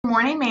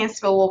morning,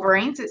 Mansfield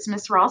Wolverines. It's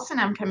Miss Ross, and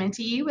I'm coming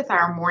to you with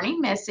our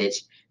morning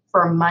message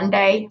for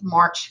Monday,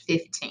 March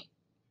 15th.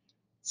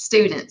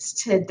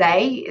 Students,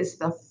 today is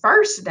the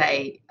first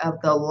day of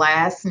the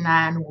last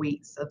 9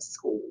 weeks of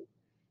school.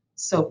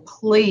 So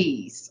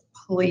please,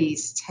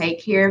 please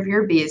take care of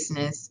your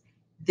business.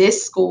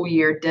 This school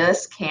year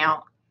does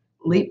count.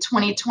 LEAP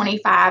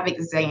 2025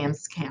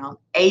 exams count.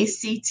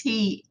 ACT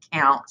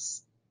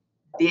counts.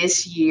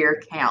 This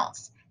year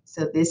counts.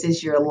 So this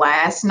is your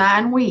last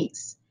 9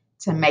 weeks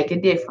to make a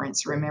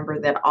difference.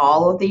 Remember that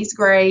all of these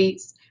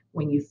grades,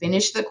 when you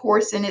finish the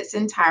course in its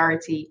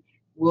entirety,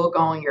 will go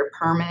on your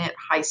permanent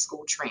high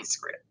school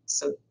transcript.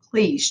 So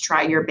please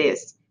try your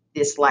best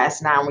this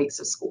last 9 weeks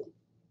of school.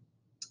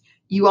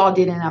 You all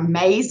did an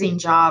amazing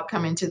job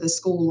coming to the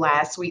school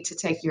last week to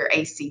take your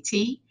ACT.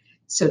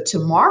 So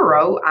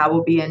tomorrow I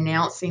will be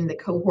announcing the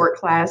cohort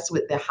class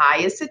with the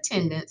highest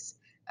attendance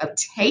of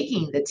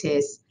taking the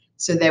test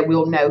so that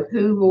we'll know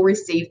who will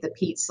receive the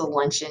pizza,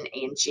 luncheon,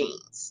 and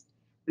jeans.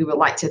 We would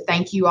like to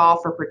thank you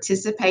all for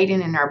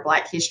participating in our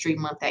Black History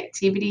Month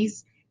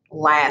activities.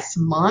 Last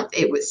month,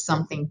 it was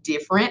something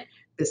different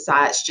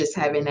besides just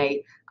having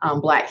a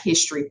Black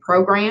History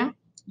program.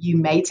 You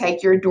may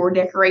take your door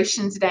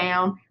decorations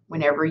down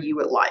whenever you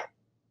would like.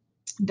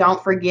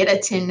 Don't forget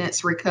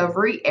attendance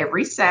recovery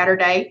every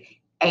Saturday,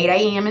 8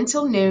 a.m.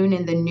 until noon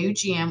in the new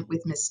gym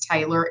with Ms.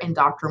 Taylor and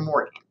Dr.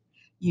 Morgan.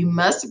 You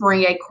must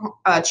bring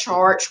a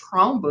charged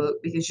Chromebook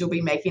because you'll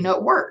be making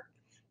up work.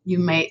 You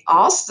must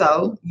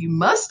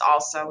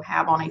also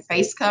have on a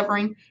face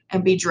covering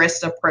and be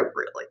dressed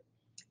appropriately.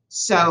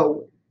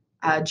 So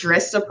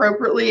dressed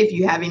appropriately. If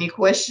you have any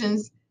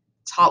questions,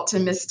 talk to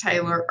Ms.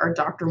 Taylor or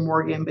Dr.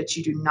 Morgan, but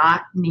you do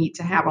not need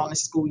to have on a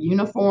school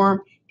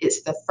uniform.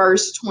 It's the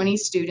first 20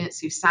 students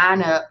who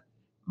sign up.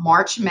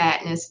 March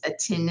Madness,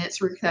 attendance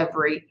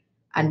recovery,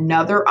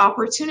 another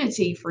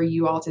opportunity for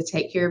you all to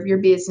take care of your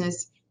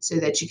business so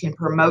that you can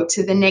promote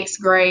to the next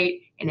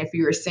grade, and if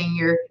you're a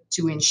senior,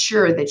 to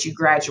ensure that you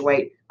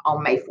graduate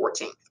on May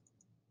 14th.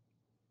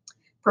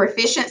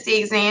 Proficiency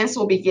exams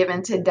will be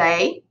given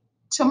today,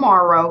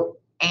 tomorrow,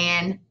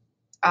 and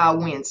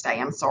Wednesday.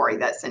 I'm sorry,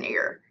 that's an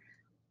error.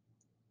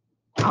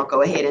 I'll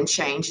go ahead and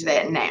change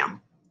that now.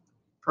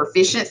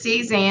 Proficiency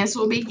exams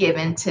will be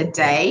given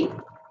today,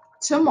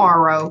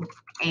 tomorrow,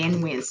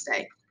 and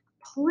Wednesday.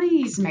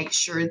 Please make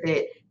sure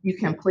that you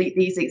complete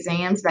these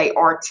exams. They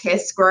are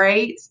test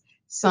grades.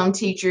 Some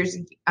teachers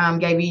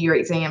gave you your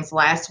exams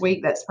last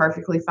week. That's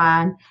perfectly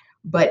fine.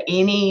 But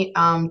any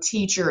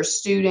teacher or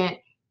student,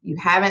 you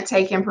haven't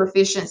taken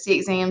proficiency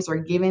exams or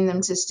giving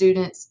them to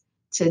students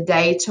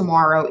today,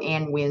 tomorrow,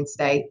 and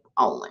Wednesday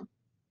only.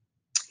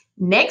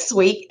 Next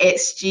week,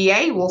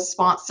 XGA will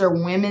sponsor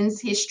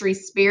Women's History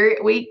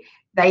Spirit Week.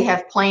 They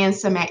have planned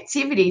some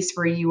activities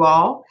for you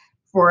all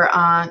for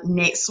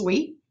next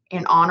week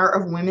in honor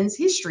of Women's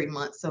History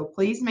Month. So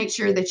please make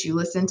sure that you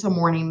listen to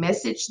Morning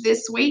Message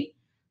this week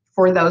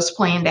for those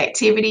planned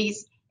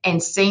activities.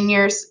 And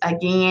seniors,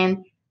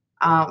 again,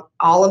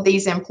 all of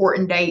these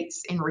important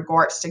dates in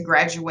regards to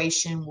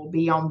graduation will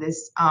be on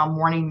this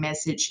morning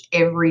message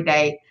every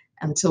day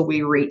until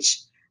we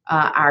reach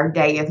our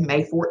day of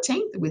May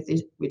 14th,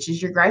 which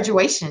is your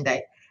graduation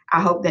day.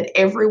 I hope that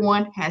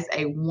everyone has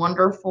a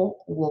wonderful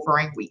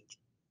Wolverine week.